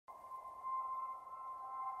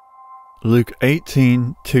Luke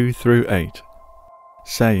 18:2-8,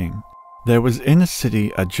 saying, There was in a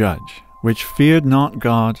city a judge, which feared not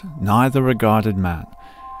God, neither regarded man.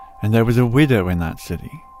 And there was a widow in that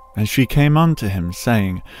city, and she came unto him,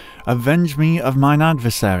 saying, Avenge me of mine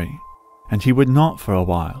adversary. And he would not for a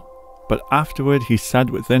while. But afterward he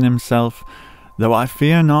said within himself, Though I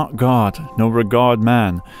fear not God, nor regard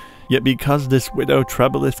man, yet because this widow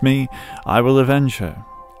troubleth me, I will avenge her,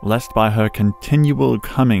 lest by her continual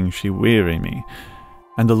coming she weary me.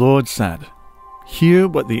 And the Lord said, Hear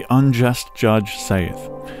what the unjust judge saith.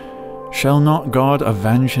 Shall not God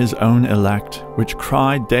avenge his own elect, which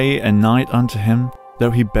cry day and night unto him, though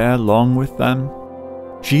he bear long with them?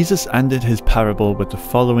 Jesus ended his parable with the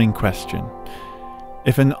following question.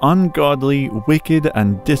 If an ungodly, wicked,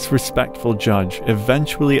 and disrespectful judge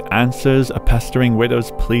eventually answers a pestering widow's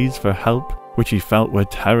pleas for help, which he felt were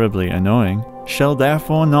terribly annoying, shall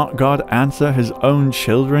therefore not God answer his own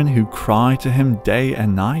children who cry to him day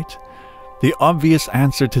and night? The obvious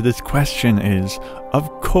answer to this question is, of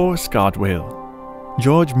course God will.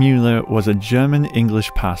 George Mueller was a German English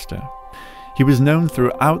pastor. He was known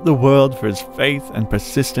throughout the world for his faith and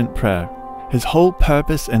persistent prayer. His whole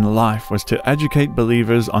purpose in life was to educate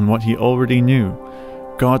believers on what he already knew.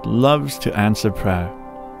 God loves to answer prayer.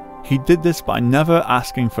 He did this by never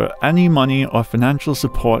asking for any money or financial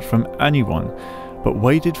support from anyone, but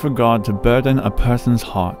waited for God to burden a person's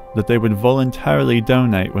heart that they would voluntarily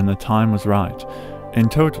donate when the time was right. In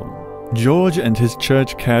total, George and his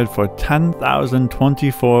church cared for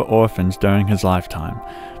 10,024 orphans during his lifetime,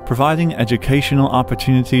 providing educational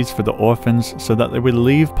opportunities for the orphans so that they would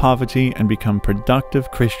leave poverty and become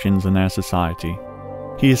productive Christians in their society.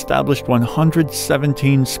 He established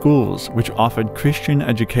 117 schools which offered Christian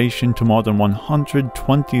education to more than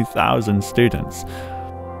 120,000 students.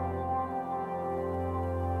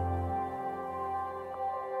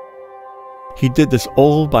 He did this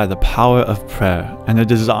all by the power of prayer and a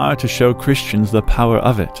desire to show Christians the power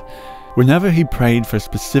of it. Whenever he prayed for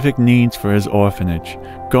specific needs for his orphanage,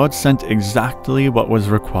 God sent exactly what was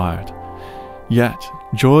required. Yet,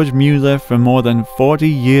 George Mueller for more than 40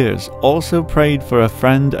 years also prayed for a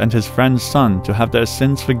friend and his friend's son to have their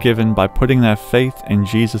sins forgiven by putting their faith in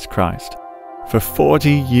Jesus Christ. For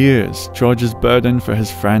 40 years, George's burden for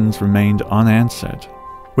his friends remained unanswered.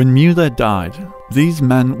 When Mueller died, these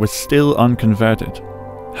men were still unconverted.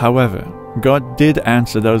 However, God did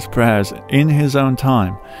answer those prayers in his own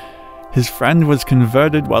time. His friend was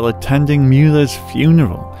converted while attending Mueller's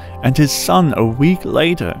funeral, and his son a week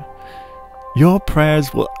later. Your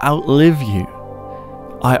prayers will outlive you.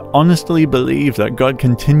 I honestly believe that God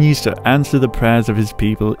continues to answer the prayers of his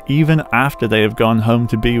people even after they have gone home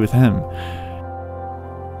to be with him.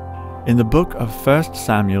 In the book of 1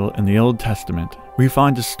 Samuel in the Old Testament, we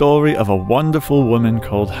find a story of a wonderful woman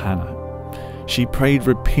called Hannah. She prayed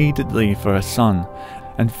repeatedly for a son,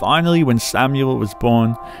 and finally when Samuel was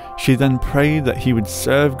born, she then prayed that he would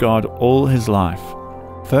serve God all his life.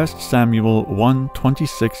 1 Samuel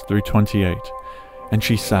 1:26-28. And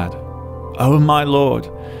she said, O my Lord,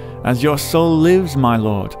 as your soul lives, my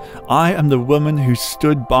Lord, I am the woman who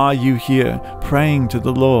stood by you here, praying to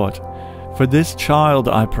the Lord. For this child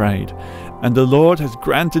I prayed, and the Lord has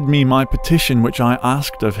granted me my petition which I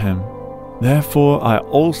asked of him. Therefore I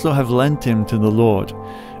also have lent him to the Lord.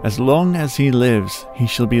 As long as he lives, he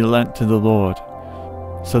shall be lent to the Lord.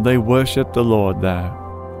 So they worshipped the Lord there.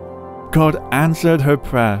 God answered her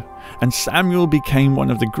prayer, and Samuel became one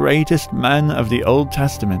of the greatest men of the Old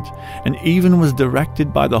Testament, and even was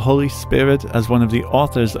directed by the Holy Spirit as one of the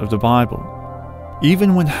authors of the Bible.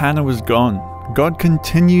 Even when Hannah was gone, God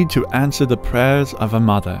continued to answer the prayers of a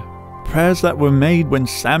mother, prayers that were made when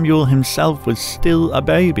Samuel himself was still a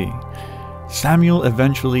baby. Samuel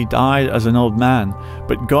eventually died as an old man,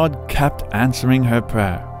 but God kept answering her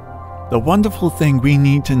prayer. The wonderful thing we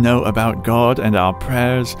need to know about God and our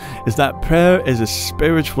prayers is that prayer is a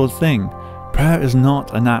spiritual thing. Prayer is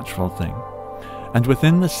not a natural thing. And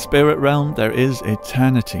within the spirit realm there is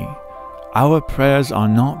eternity. Our prayers are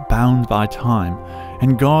not bound by time,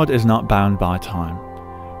 and God is not bound by time.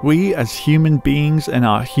 We as human beings in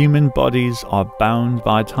our human bodies are bound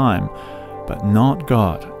by time, but not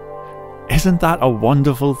God. Isn't that a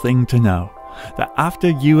wonderful thing to know? That after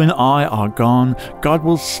you and I are gone, God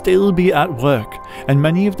will still be at work, and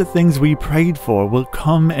many of the things we prayed for will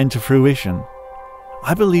come into fruition.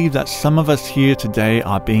 I believe that some of us here today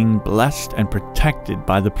are being blessed and protected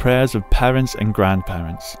by the prayers of parents and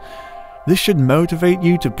grandparents. This should motivate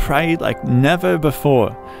you to pray like never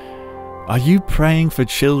before. Are you praying for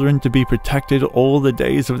children to be protected all the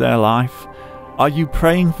days of their life? Are you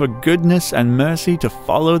praying for goodness and mercy to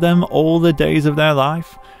follow them all the days of their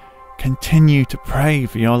life? continue to pray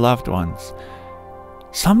for your loved ones.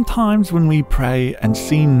 Sometimes when we pray and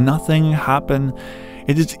see nothing happen,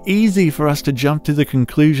 it is easy for us to jump to the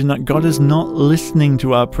conclusion that God is not listening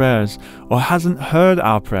to our prayers or hasn't heard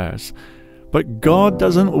our prayers. But God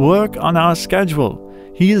doesn't work on our schedule.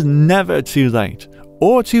 He is never too late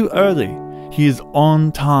or too early. He is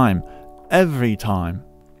on time, every time.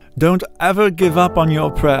 Don't ever give up on your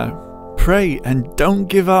prayer. Pray and don't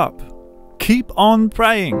give up. Keep on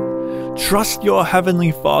praying. Trust your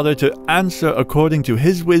Heavenly Father to answer according to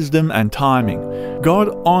His wisdom and timing. God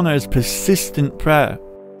honors persistent prayer.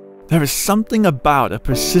 There is something about a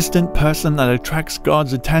persistent person that attracts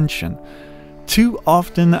God's attention. Too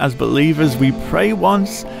often as believers we pray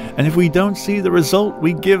once, and if we don't see the result,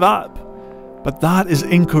 we give up. But that is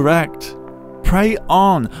incorrect. Pray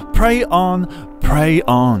on, pray on, pray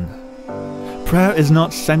on. Prayer is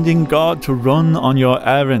not sending God to run on your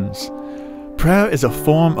errands. Prayer is a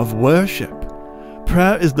form of worship.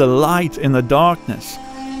 Prayer is the light in the darkness.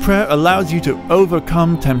 Prayer allows you to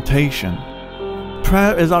overcome temptation.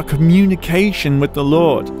 Prayer is our communication with the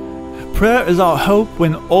Lord. Prayer is our hope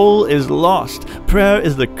when all is lost. Prayer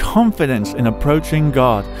is the confidence in approaching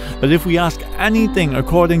God, that if we ask anything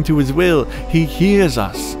according to His will, He hears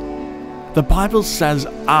us. The Bible says,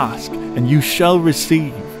 "Ask, and you shall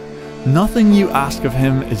receive." Nothing you ask of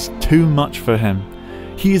Him is too much for Him.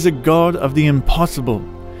 He is a God of the impossible.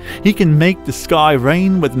 He can make the sky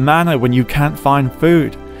rain with manna when you can't find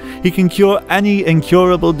food. He can cure any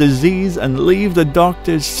incurable disease and leave the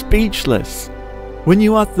doctors speechless. When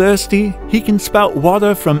you are thirsty, He can spout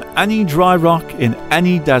water from any dry rock in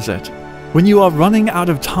any desert. When you are running out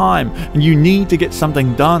of time and you need to get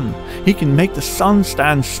something done, He can make the sun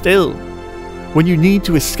stand still. When you need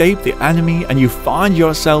to escape the enemy and you find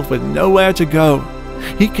yourself with nowhere to go,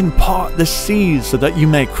 He can part the seas so that you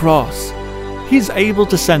may cross. He is able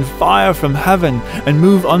to send fire from heaven and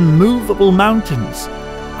move unmovable mountains.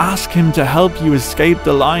 Ask Him to help you escape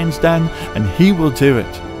the lion's den and He will do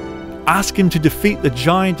it. Ask Him to defeat the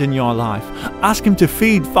giant in your life. Ask Him to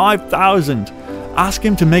feed 5,000. Ask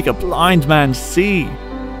Him to make a blind man see.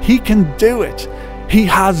 He can do it. He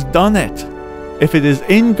has done it. If it is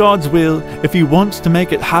in God's will, if He wants to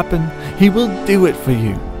make it happen, He will do it for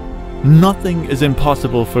you. Nothing is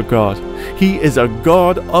impossible for God. He is a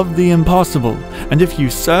God of the impossible. And if you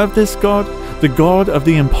serve this God, the God of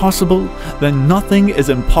the impossible, then nothing is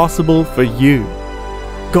impossible for you.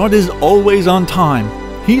 God is always on time.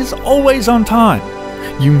 He is always on time.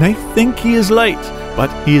 You may think He is late, but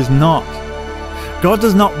He is not. God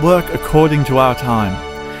does not work according to our time.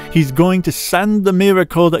 He's going to send the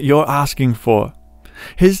miracle that you're asking for.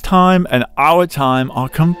 His time and our time are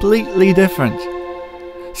completely different.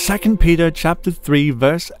 2 Peter chapter 3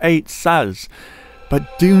 verse 8 says,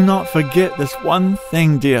 "But do not forget this one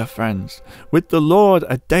thing, dear friends. With the Lord,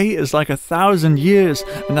 a day is like 1,000 years,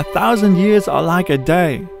 and 1,000 years are like a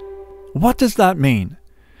day." What does that mean?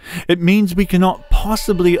 It means we cannot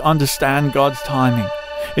possibly understand God's timing.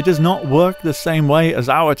 It does not work the same way as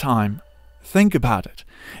our time. Think about it.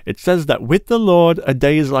 It says that with the Lord a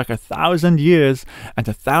day is like 1,000 years, and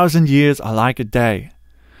 1,000 years are like a day.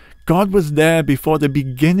 God was there before the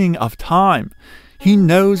beginning of time. He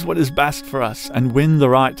knows what is best for us and when the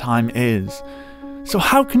right time is. So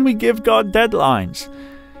how can we give God deadlines?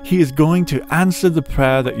 He is going to answer the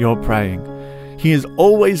prayer that you're praying. He is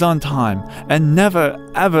always on time and never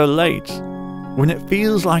ever late. When it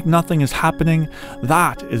feels like nothing is happening,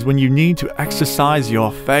 that is when you need to exercise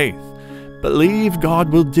your faith. Believe God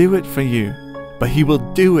will do it for you, but He will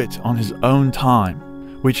do it on His own time,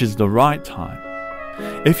 which is the right time.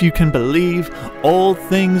 If you can believe, all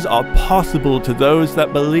things are possible to those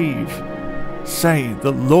that believe. Say,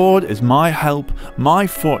 "The Lord is my help, my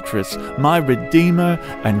fortress, my Redeemer,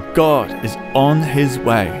 and God is on His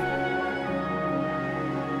way."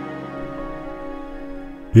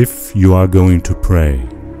 If you are going to pray,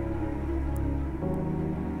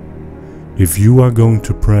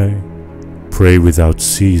 pray without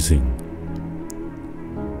ceasing.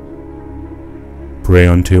 Pray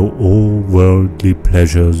until all worldly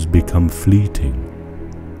pleasures become fleeting.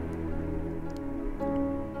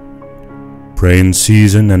 Pray in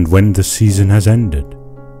season and when the season has ended.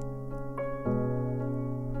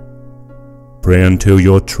 Pray until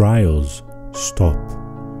your trials stop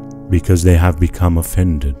because they have become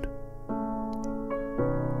offended.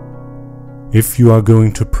 If you are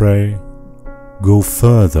going to pray, go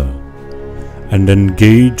further and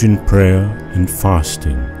engage in prayer and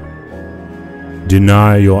fasting.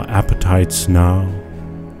 Deny your appetites now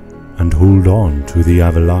and hold on to the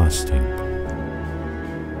everlasting.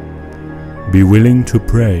 Be willing to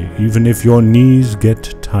pray even if your knees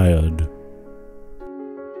get tired.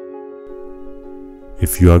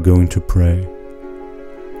 If you are going to pray,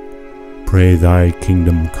 pray thy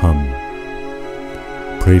kingdom come.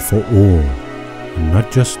 Pray for all and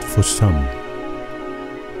not just for some.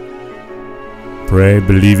 Pray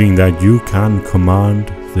believing that you can command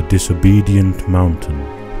the disobedient mountain.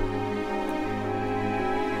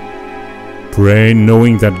 Pray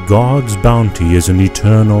knowing that God's bounty is an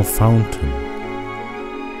eternal fountain.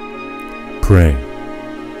 Pray.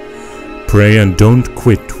 Pray and don't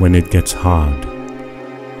quit when it gets hard.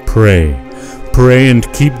 Pray. Pray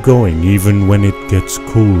and keep going even when it gets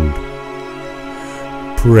cold.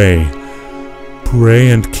 Pray.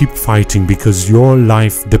 Pray and keep fighting because your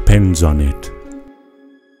life depends on it.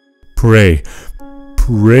 Pray.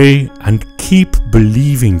 Pray and keep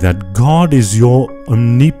believing that God is your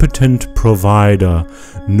omnipotent provider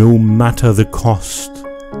no matter the cost.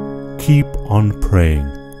 Keep on praying.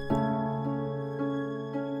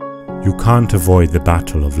 You can't avoid the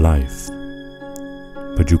battle of life,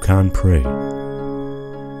 but you can pray.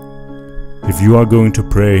 If you are going to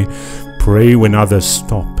pray, pray when others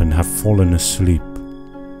stop and have fallen asleep.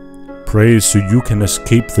 Pray so you can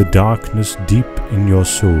escape the darkness deep in your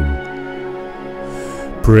soul.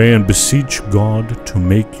 Pray and beseech God to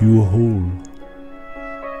make you whole.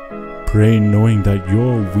 Pray knowing that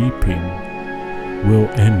your weeping will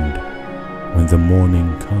end when the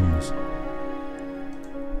morning comes.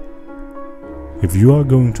 If you are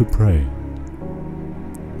going to pray,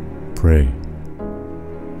 pray.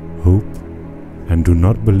 Hope and do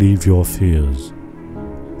not believe your fears.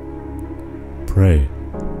 Pray.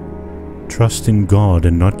 Trust in God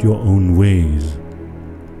and not your own ways.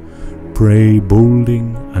 Pray boldly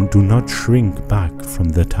and do not shrink back from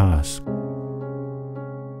the task.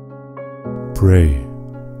 Pray.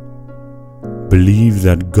 Believe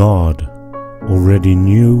that God already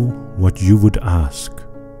knew what you would ask.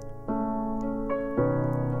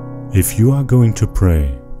 If you are going to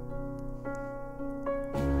pray,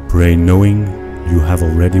 pray knowing you have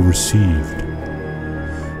already received.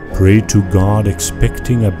 Pray to God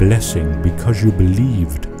expecting a blessing because you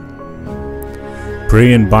believed.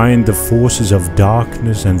 Pray and bind the forces of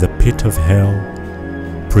darkness and the pit of hell.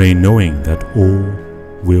 Pray knowing that all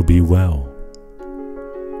will be well.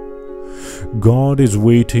 God is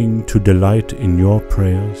waiting to delight in your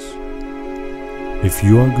prayers. If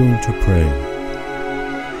you are going to pray,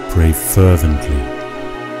 pray fervently.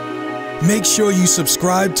 Make sure you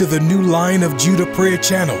subscribe to the new Lion of Judah prayer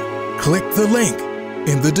channel. Click the link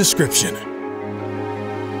in the description.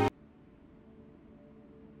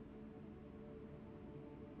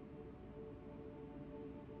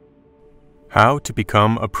 How to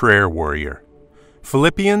become a prayer warrior.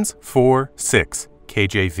 Philippians 4:6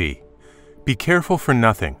 KJV. Be careful for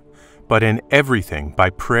nothing, but in everything by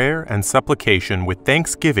prayer and supplication with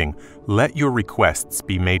thanksgiving let your requests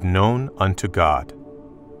be made known unto God.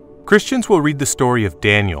 Christians will read the story of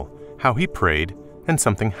Daniel, how he prayed and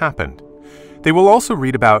something happened. They will also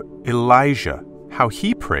read about Elijah, how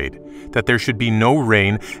he prayed that there should be no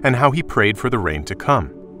rain and how he prayed for the rain to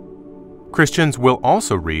come. Christians will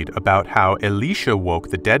also read about how Elisha woke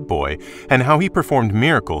the dead boy and how he performed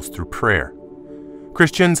miracles through prayer.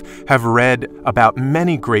 Christians have read about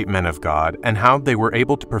many great men of God and how they were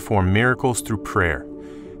able to perform miracles through prayer.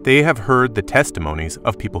 They have heard the testimonies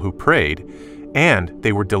of people who prayed, and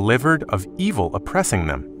they were delivered of evil oppressing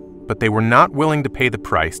them, but they were not willing to pay the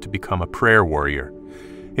price to become a prayer warrior.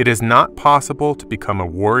 It is not possible to become a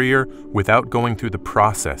warrior without going through the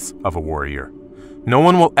process of a warrior. No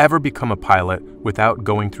one will ever become a pilot without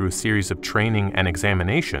going through a series of training and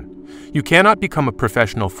examination. You cannot become a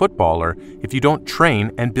professional footballer if you don't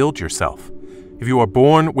train and build yourself. If you are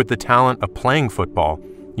born with the talent of playing football,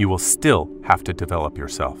 you will still have to develop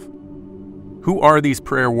yourself. Who are these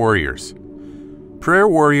prayer warriors? Prayer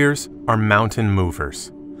warriors are mountain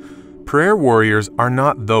movers. Prayer warriors are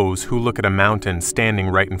not those who look at a mountain standing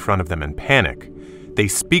right in front of them and panic. They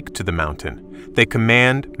speak to the mountain. They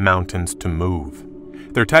command mountains to move.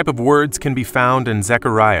 Their type of words can be found in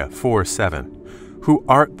Zechariah 4:7. Who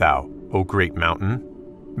art thou, O great mountain?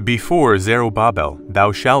 Before Zerubbabel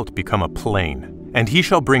thou shalt become a plain, and he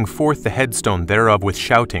shall bring forth the headstone thereof with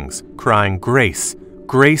shoutings, crying, Grace,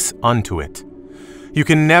 grace unto it. You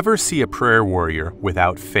can never see a prayer warrior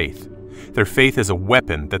without faith. Their faith is a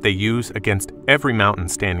weapon that they use against every mountain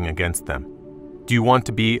standing against them. Do you want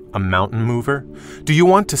to be a mountain mover? Do you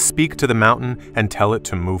want to speak to the mountain and tell it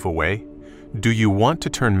to move away? Do you want to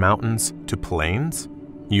turn mountains to plains?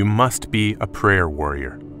 You must be a prayer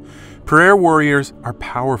warrior. Prayer warriors are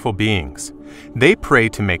powerful beings. They pray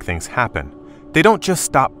to make things happen. They don't just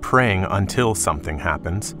stop praying until something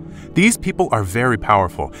happens. These people are very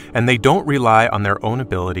powerful, and they don't rely on their own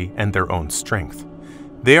ability and their own strength.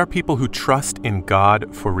 They are people who trust in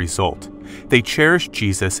God for result. They cherish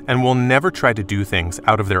Jesus and will never try to do things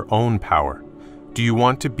out of their own power. Do you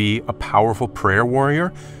want to be a powerful prayer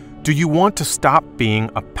warrior? Do you want to stop being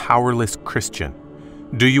a powerless Christian?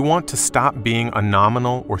 Do you want to stop being a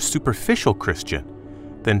nominal or superficial Christian?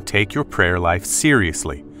 Then take your prayer life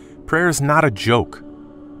seriously. Prayer is not a joke.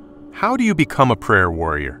 How do you become a prayer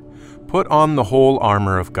warrior? Put on the whole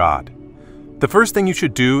armor of God. The first thing you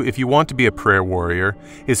should do if you want to be a prayer warrior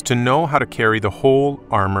is to know how to carry the whole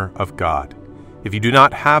armor of God. If you do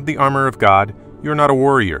not have the armor of God, you're not a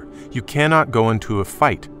warrior. You cannot go into a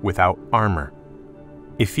fight without armor.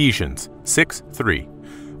 Ephesians 6:3.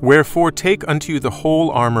 Wherefore take unto you the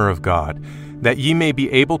whole armor of God, that ye may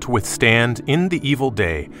be able to withstand in the evil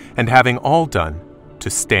day, and having all done, to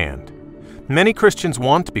stand. Many Christians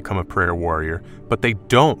want to become a prayer warrior, but they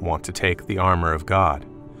don't want to take the armor of God.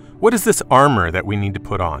 What is this armor that we need to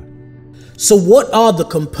put on? So what are the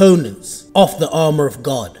components of the armor of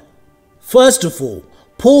God? First of all,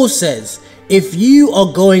 Paul says, if you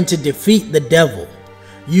are going to defeat the devil,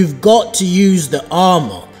 you've got to use the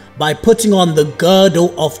armor by putting on the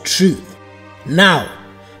girdle of truth. Now,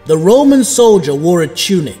 the Roman soldier wore a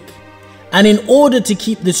tunic, and in order to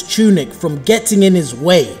keep this tunic from getting in his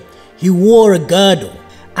way, he wore a girdle,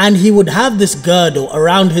 and he would have this girdle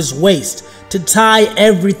around his waist to tie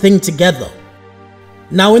everything together.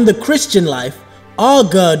 Now in the Christian life, our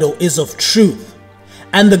girdle is of truth,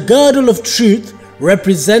 and the girdle of truth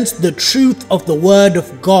represents the truth of the Word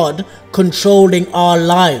of God controlling our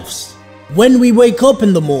lives. When we wake up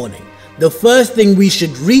in the morning, the first thing we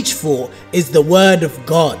should reach for is the Word of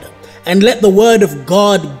God, and let the Word of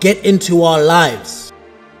God get into our lives.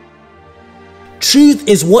 Truth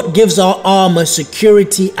is what gives our armor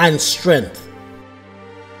security and strength.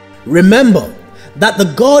 Remember that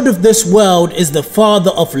the God of this world is the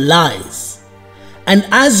father of lies. And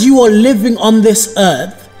as you are living on this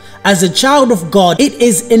earth, as a child of God, it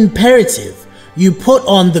is imperative you put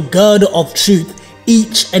on the girdle of truth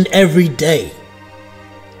each and every day.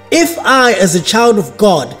 If I, as a child of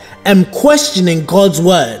God, am questioning God's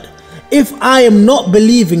word, if I am not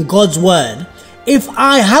believing God's word, if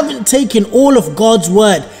I haven't taken all of God's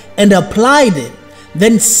word and applied it,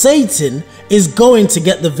 then Satan is going to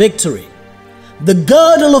get the victory. The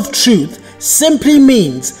girdle of truth simply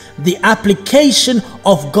means the application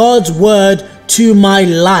of God's word to my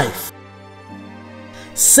life.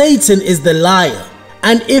 Satan is the liar,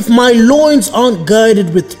 and if my loins aren't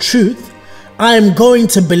girded with truth, I am going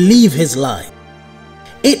to believe his lie.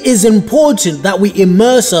 It is important that we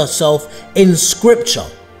immerse ourselves in Scripture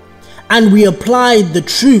and we apply the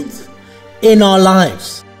truth in our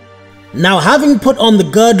lives. Now, having put on the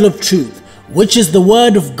girdle of truth, which is the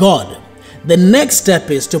Word of God, the next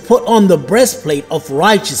step is to put on the breastplate of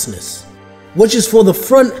righteousness, which is for the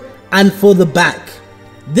front and for the back.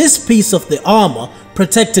 This piece of the armor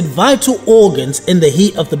protected vital organs in the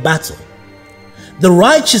heat of the battle. The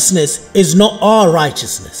righteousness is not our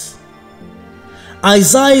righteousness.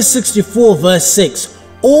 Isaiah 64 verse 6,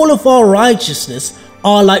 all of our righteousness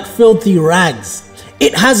are like filthy rags.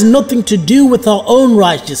 It has nothing to do with our own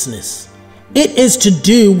righteousness. It is to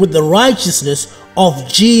do with the righteousness of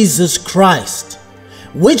Jesus Christ,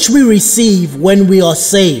 which we receive when we are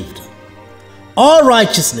saved. Our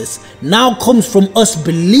righteousness now comes from us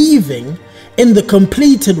believing in the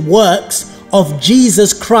completed works of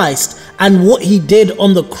Jesus Christ and what he did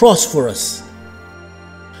on the cross for us.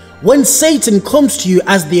 When Satan comes to you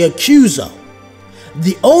as the accuser,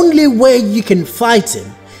 the only way you can fight him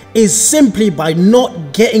is simply by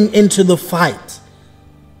not getting into the fight.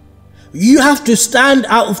 You have to stand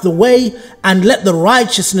out of the way and let the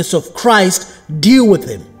righteousness of Christ deal with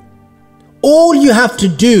him. All you have to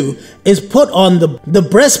do is put on the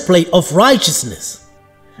breastplate of righteousness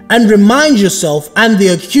and remind yourself and the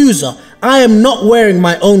accuser, I am not wearing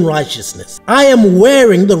my own righteousness. I am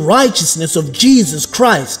wearing the righteousness of Jesus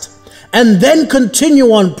Christ. And then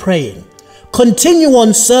continue on praying. Continue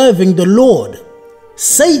on serving the Lord.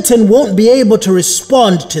 Satan won't be able to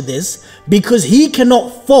respond to this because he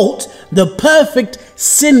cannot fault the perfect,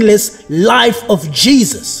 sinless life of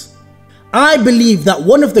Jesus. I believe that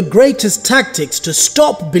one of the greatest tactics to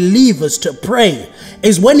stop believers to pray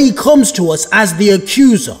is when he comes to us as the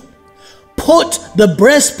accuser. Put the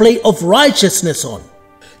breastplate of righteousness on.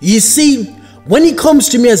 You see, when he comes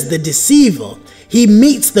to me as the deceiver, he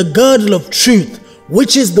meets the girdle of truth,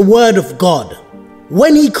 which is the word of God.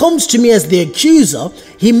 When he comes to me as the accuser,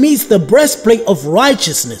 he meets the breastplate of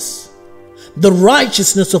righteousness. the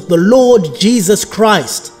righteousness of the Lord Jesus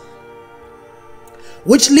Christ.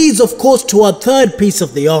 Which leads, of course, to our third piece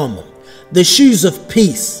of the armor, the shoes of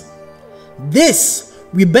peace. This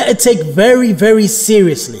we better take very, very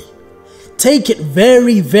seriously. Take it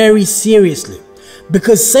very, very seriously,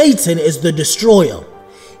 because Satan is the destroyer.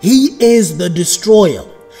 He is the destroyer,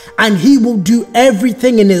 and he will do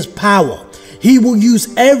everything in his power. He will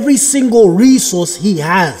use every single resource he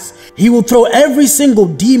has. He will throw every single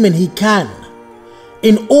demon he can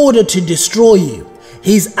in order to destroy you.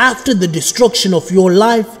 He's after the destruction of your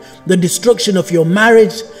life, the destruction of your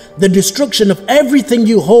marriage, the destruction of everything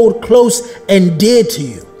you hold close and dear to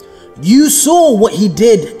you. You saw what he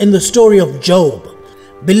did in the story of Job.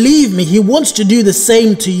 Believe me, he wants to do the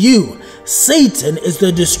same to you. Satan is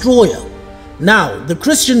the destroyer. Now, the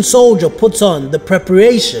Christian soldier puts on the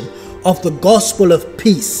preparation of the gospel of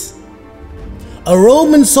peace. A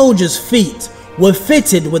Roman soldier's feet were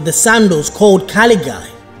fitted with the sandals called caligae.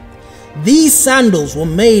 These sandals were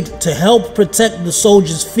made to help protect the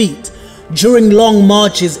soldier's feet during long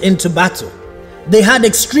marches into battle. They had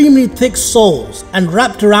extremely thick soles and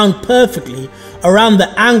wrapped around perfectly around the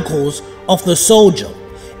ankles of the soldier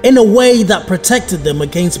in a way that protected them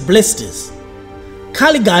against blisters.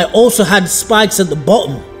 Caligae also had spikes at the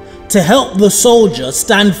bottom to help the soldier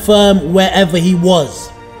stand firm wherever he was.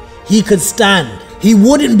 He could stand. He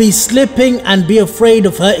wouldn't be slipping and be afraid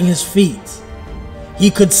of hurting his feet. He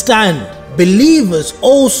could stand. Believers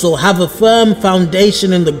also have a firm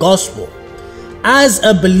foundation in the gospel. As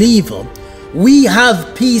a believer, we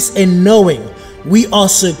have peace in knowing we are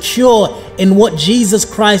secure in what Jesus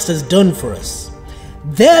Christ has done for us.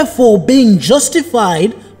 Therefore, being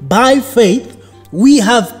justified by faith, we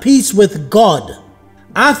have peace with God.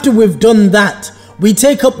 After we've done that, we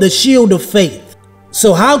take up the shield of faith.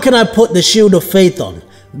 So how can I put the shield of faith on?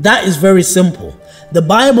 That is very simple. The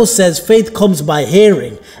Bible says faith comes by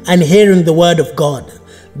hearing, and hearing the word of God.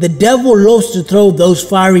 The devil loves to throw those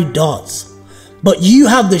fiery darts, but you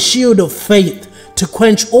have the shield of faith to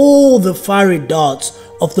quench all the fiery darts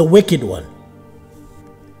of the wicked one.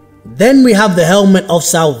 Then we have the helmet of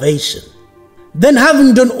salvation. Then,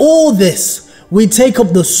 having done all this, we take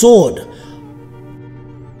up the sword.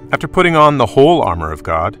 After putting on the whole armor of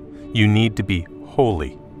God, you need to be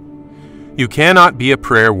holy. You cannot be a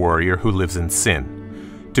prayer warrior who lives in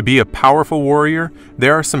sin. To be a powerful warrior,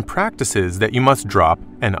 there are some practices that you must drop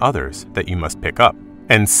and others that you must pick up.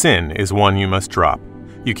 And sin is one you must drop.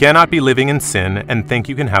 You cannot be living in sin and think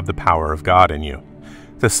you can have the power of God in you.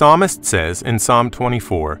 The psalmist says in Psalm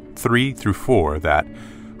 24, 3-4 that,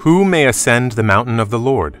 "Who may ascend the mountain of the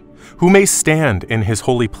Lord? Who may stand in his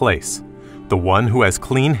holy place? The one who has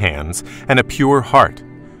clean hands and a pure heart,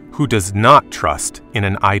 who does not trust in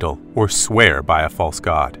an idol or swear by a false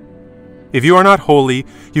god." If you are not holy,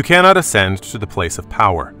 you cannot ascend to the place of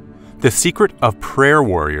power. The secret of prayer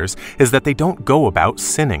warriors is that they don't go about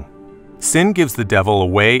sinning. Sin gives the devil a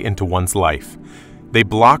way into one's life. They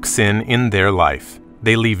block sin in their life.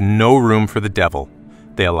 They leave no room for the devil.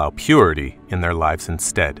 They allow purity in their lives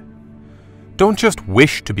instead. Don't just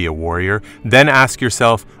wish to be a warrior, then ask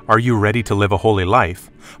yourself, are you ready to live a holy life?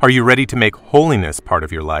 Are you ready to make holiness part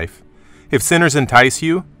of your life? If sinners entice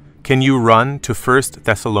you, can you run to 1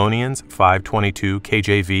 Thessalonians 5:22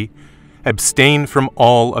 KJV? Abstain from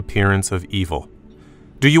all appearance of evil.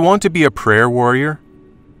 Do you want to be a prayer warrior?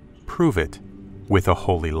 Prove it with a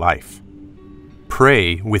holy life.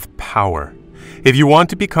 Pray with power. If you want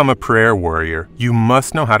to become a prayer warrior, you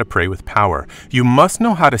must know how to pray with power. You must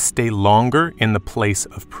know how to stay longer in the place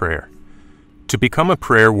of prayer. To become a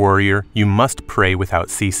prayer warrior, you must pray without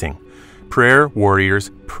ceasing. Prayer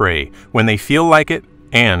warriors pray when they feel like it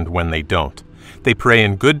and when they don't. They pray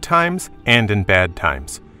in good times and in bad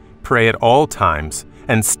times. Pray at all times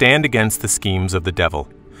and stand against the schemes of the devil.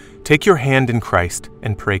 Take your hand in Christ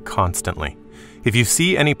and pray constantly. If you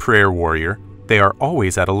see any prayer warrior, they are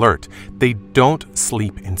always at alert. They don't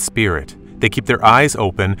sleep in spirit. They keep their eyes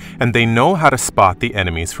open and they know how to spot the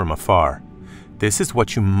enemies from afar. This is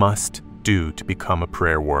what you must do to become a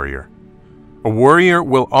prayer warrior. A warrior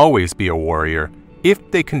will always be a warrior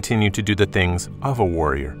if they continue to do the things of a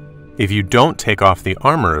warrior. If you don't take off the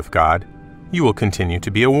armor of God, you will continue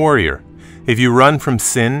to be a warrior. If you run from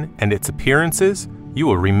sin and its appearances, you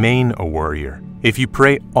will remain a warrior. If you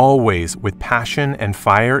pray always with passion and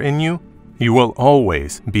fire in you, you will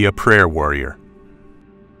always be a prayer warrior.